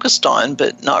have focused on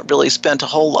but not really spent a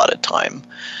whole lot of time.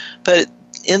 But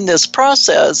in this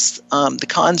process, the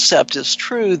concept is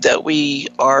true that we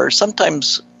are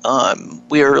sometimes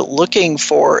we are looking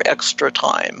for extra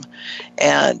time.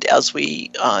 And as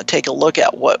we take a look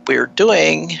at what we're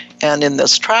doing, and in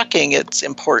this tracking, it's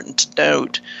important to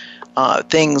note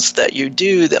things that you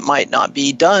do that might not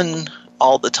be done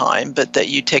all the time, but that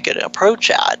you take an approach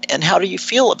at, and how do you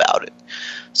feel about it?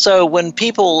 So when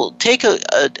people take a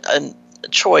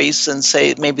choice and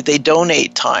say maybe they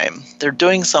donate time, they're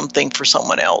doing something for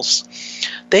someone else,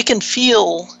 they can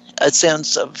feel a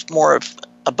sense of more of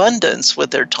abundance with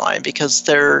their time, because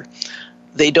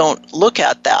they don't look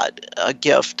at that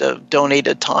gift of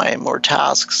donated time or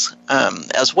tasks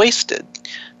as wasted.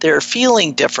 They're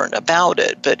feeling different about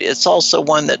it, but it's also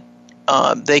one that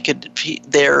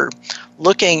they're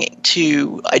looking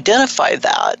to identify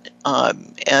that.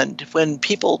 And when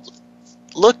people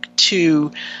look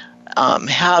to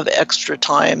have extra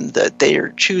time that they are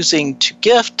choosing to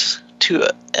gift to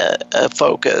a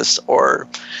focus or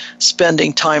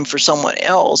spending time for someone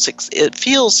else, it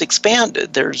feels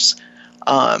expanded. There's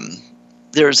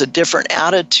a different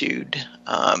attitude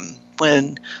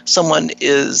when someone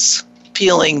is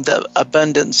feeling the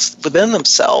abundance within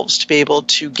themselves to be able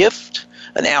to gift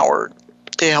an hour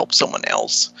to help someone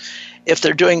else. If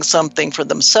they're doing something for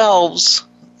themselves,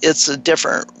 it's a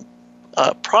different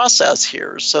process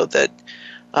here, so that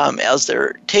as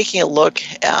they're taking a look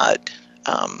at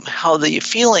how the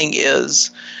feeling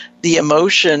is, the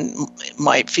emotion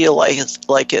might feel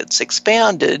like it's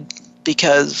expanded,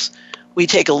 because we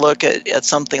take a look at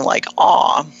something like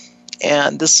awe,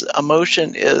 and this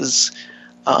emotion is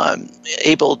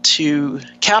able to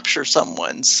capture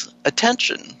someone's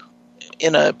attention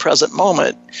in a present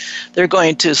moment. They're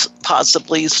going to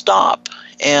possibly stop,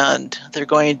 and they're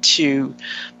going to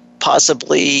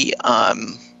possibly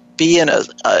be in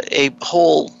a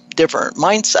whole different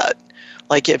mindset.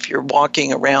 Like if you're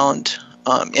walking around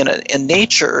in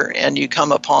nature and you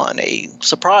come upon a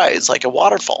surprise like a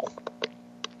waterfall,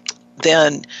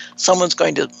 then someone's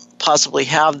going to possibly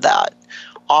have that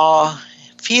awe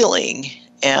feeling,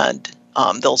 and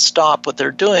they'll stop what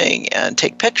they're doing and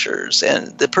take pictures,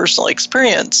 and the personal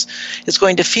experience is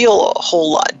going to feel a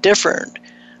whole lot different.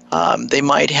 They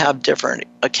might have different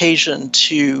occasion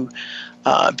to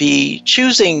be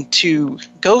choosing to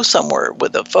go somewhere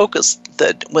with a focus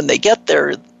that when they get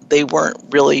there, they weren't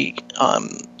really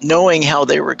knowing how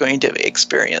they were going to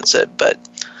experience it. But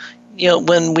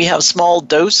when we have small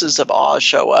doses of awe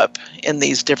show up in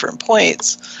these different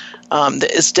points,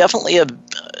 it's definitely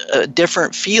a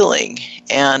different feeling,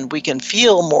 and we can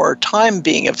feel more time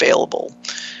being available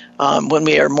when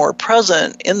we are more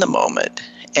present in the moment.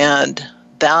 And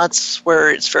that's where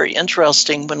it's very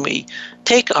interesting when we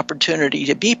take opportunity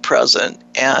to be present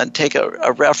and take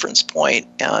a reference point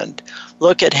and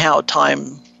look at how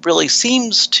time really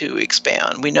seems to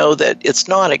expand. We know that it's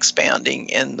not expanding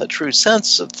in the true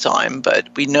sense of time, but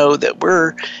we know that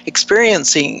we're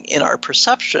experiencing in our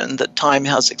perception that time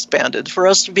has expanded for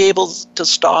us to be able to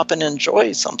stop and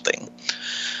enjoy something.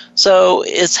 So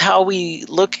it's how we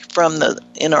look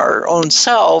in our own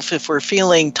self. If we're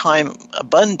feeling time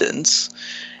abundance,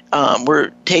 we're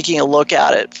taking a look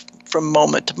at it from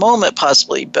moment to moment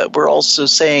possibly, but we're also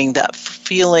saying that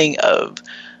feeling of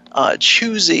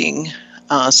choosing.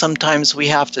 Sometimes we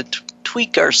have to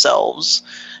tweak ourselves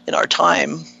in our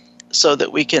time so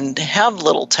that we can have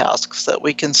little tasks that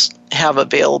we can have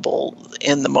available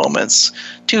in the moments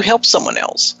to help someone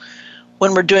else.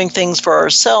 When we're doing things for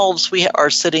ourselves, we are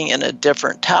sitting in a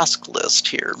different task list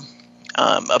here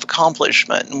of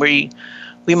accomplishment. And we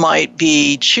might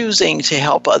be choosing to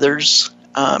help others,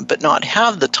 but not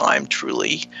have the time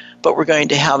truly, but we're going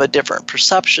to have a different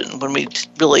perception when we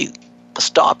really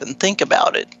stop and think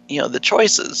about it, the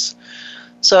choices.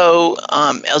 So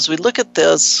as we look at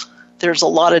this, there's a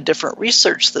lot of different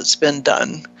research that's been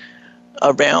done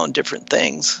around different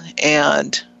things.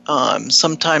 And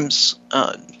sometimes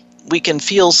we can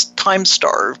feel time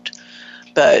starved,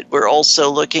 but we're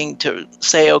also looking to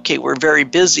say, okay, we're very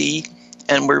busy,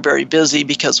 and we're very busy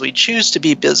because we choose to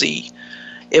be busy.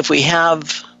 If we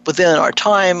have within our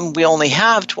time, we only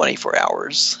have 24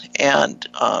 hours, and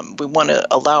we want to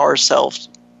allow ourselves,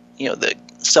 the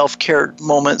self-care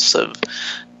moments of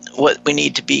what we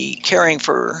need to be caring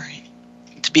for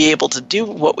to be able to do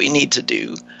what we need to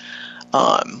do.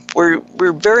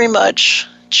 We're very much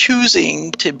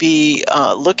choosing to be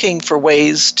looking for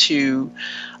ways to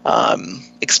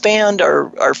expand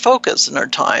our focus and our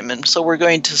time. And so we're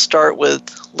going to start with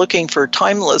looking for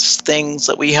timeless things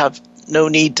that we have no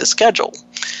need to schedule.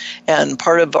 And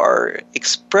part of our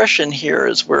expression here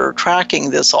is we're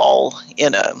tracking this all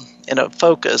in a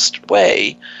focused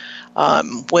way.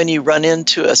 When you run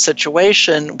into a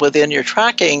situation within your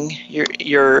tracking,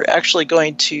 you're actually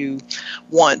going to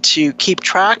want to keep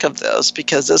track of this,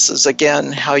 because this is,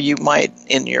 again, how you might,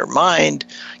 in your mind,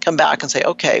 come back and say,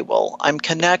 okay, well, I'm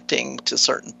connecting to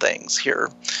certain things here,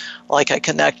 like I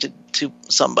connected to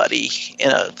somebody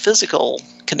in a physical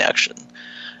connection.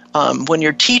 When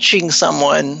you're teaching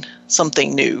someone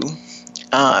something new,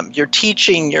 you're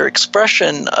teaching your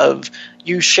expression of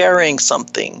you sharing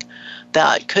something.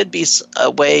 That could be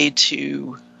a way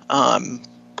to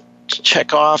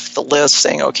check off the list,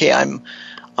 saying, okay, I'm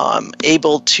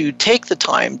able to take the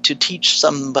time to teach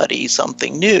somebody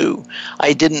something new.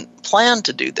 I didn't plan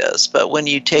to do this, but when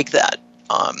you take that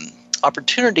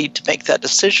opportunity to make that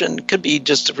decision, it could be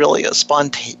just really a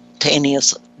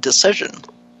spontaneous decision,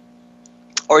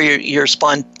 or your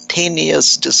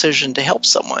spontaneous decision to help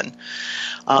someone.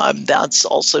 That's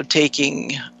also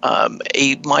taking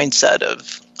a mindset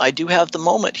of, I do have the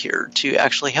moment here to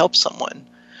actually help someone.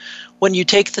 When you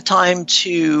take the time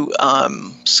to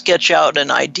sketch out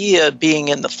an idea, being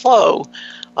in the flow,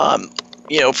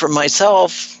 for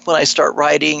myself, when I start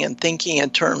writing and thinking in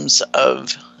terms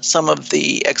of some of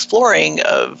the exploring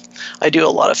of, I do a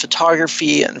lot of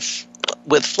photography and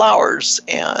with flowers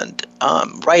and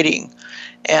writing.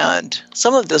 And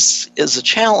some of this is a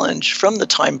challenge from the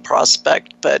time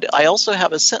prospect, but I also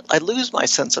have I lose my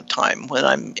sense of time when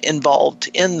I'm involved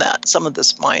in that, some of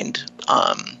this mind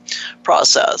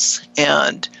process.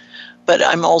 But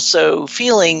I'm also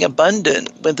feeling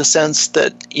abundant with the sense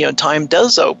that, time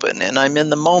does open and I'm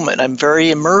in the moment. I'm very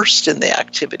immersed in the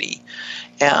activity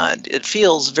and it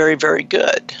feels very, very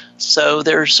good. So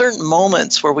there are certain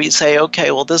moments where we say,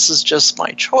 okay, well, this is just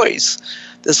my choice.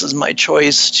 This is my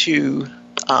choice to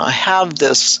have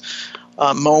this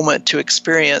moment to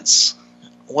experience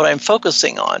what I'm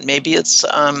focusing on. Maybe it's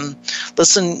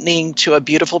listening to a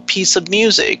beautiful piece of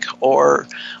music, or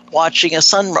watching a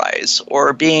sunrise,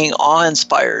 or being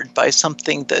awe-inspired by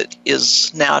something that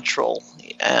is natural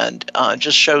and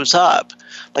just shows up,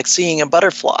 like seeing a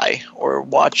butterfly or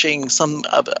watching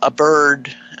a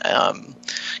bird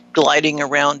gliding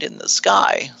around in the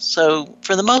sky. So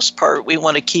for the most part, we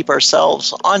want to keep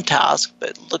ourselves on task,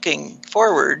 but looking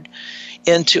forward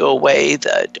into a way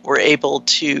that we're able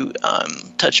to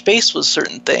touch base with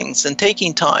certain things and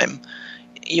taking time.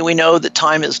 We know that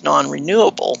time is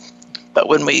non-renewable, but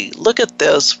when we look at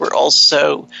this, we're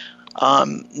also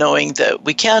knowing that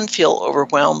we can feel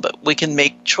overwhelmed, but we can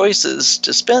make choices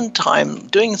to spend time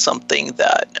doing something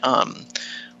that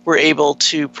we're able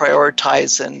to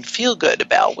prioritize and feel good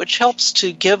about, which helps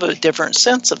to give a different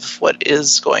sense of what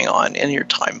is going on in your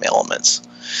time elements.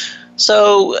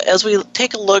 So as we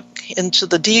take a look into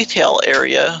the detail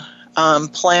area,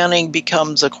 planning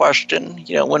becomes a question.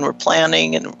 When we're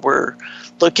planning and we're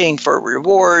looking for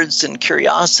rewards and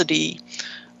curiosity,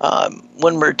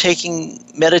 when we're taking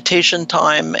meditation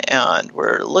time and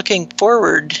we're looking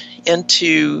forward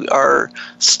into our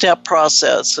step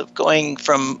process of going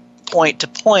from point to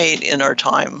point in our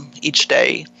time each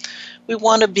day, we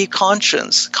want to be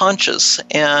conscious,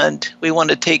 and we want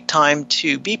to take time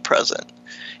to be present.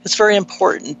 It's very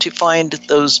important to find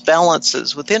those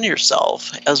balances within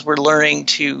yourself as we're learning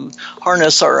to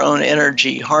harness our own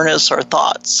energy, harness our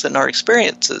thoughts and our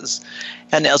experiences.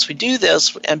 And as we do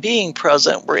this and being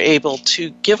present, we're able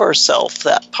to give ourselves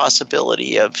that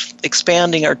possibility of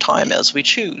expanding our time as we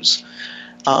choose.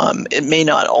 It may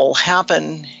not all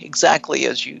happen exactly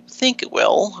as you think it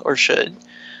will or should,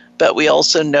 but we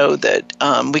also know that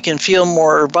we can feel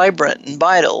more vibrant and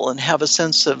vital and have a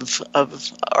sense of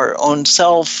our own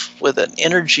self with an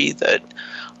energy that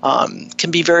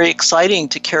can be very exciting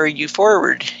to carry you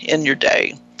forward in your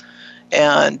day.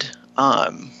 And,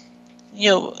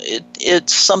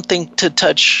 it's something to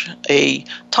touch a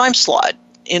time slot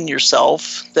in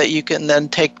yourself that you can then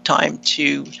take time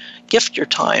to gift your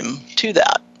time to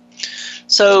that.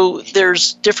 So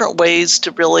there's different ways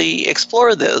to really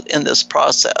explore in this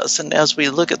process. And as we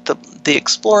look at the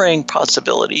exploring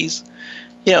possibilities,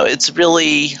 it's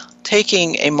really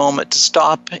taking a moment to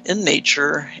stop in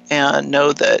nature and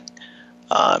know that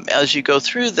as you go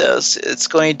through this, it's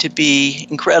going to be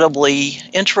incredibly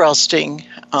interesting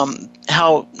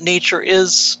how nature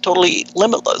is totally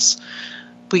limitless.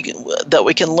 That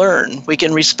we can learn, we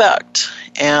can respect,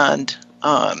 and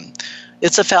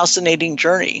it's a fascinating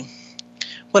journey.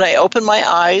 When I open my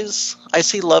eyes, I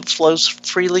see love flows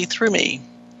freely through me.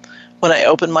 When I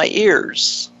open my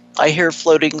ears, I hear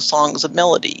floating songs of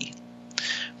melody.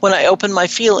 When I open my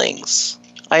feelings,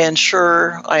 I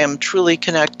ensure I am truly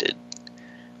connected.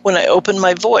 When I open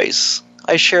my voice,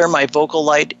 I share my vocal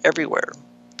light everywhere.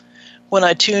 When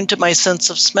I tune to my sense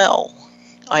of smell,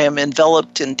 I am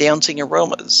enveloped in dancing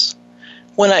aromas.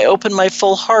 When I open my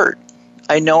full heart,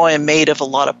 I know I am made of a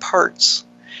lot of parts.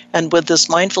 And with this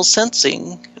mindful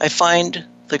sensing, I find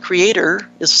the Creator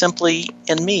is simply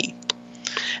in me.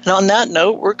 And on that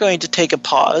note, we're going to take a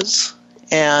pause,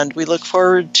 and we look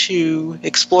forward to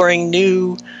exploring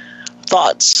new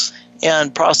thoughts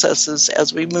and processes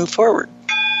as we move forward.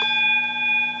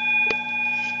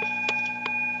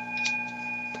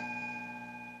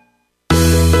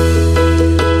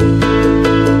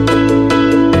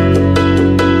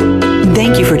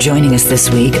 Thank you for joining us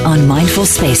this week on Mindful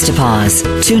Space to Pause.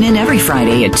 Tune in every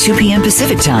Friday at 2 p.m.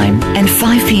 Pacific Time and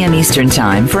 5 p.m. Eastern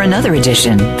Time for another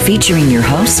edition featuring your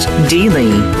host, Dee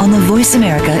Lee, on the Voice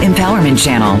America Empowerment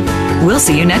Channel. We'll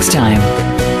see you next time.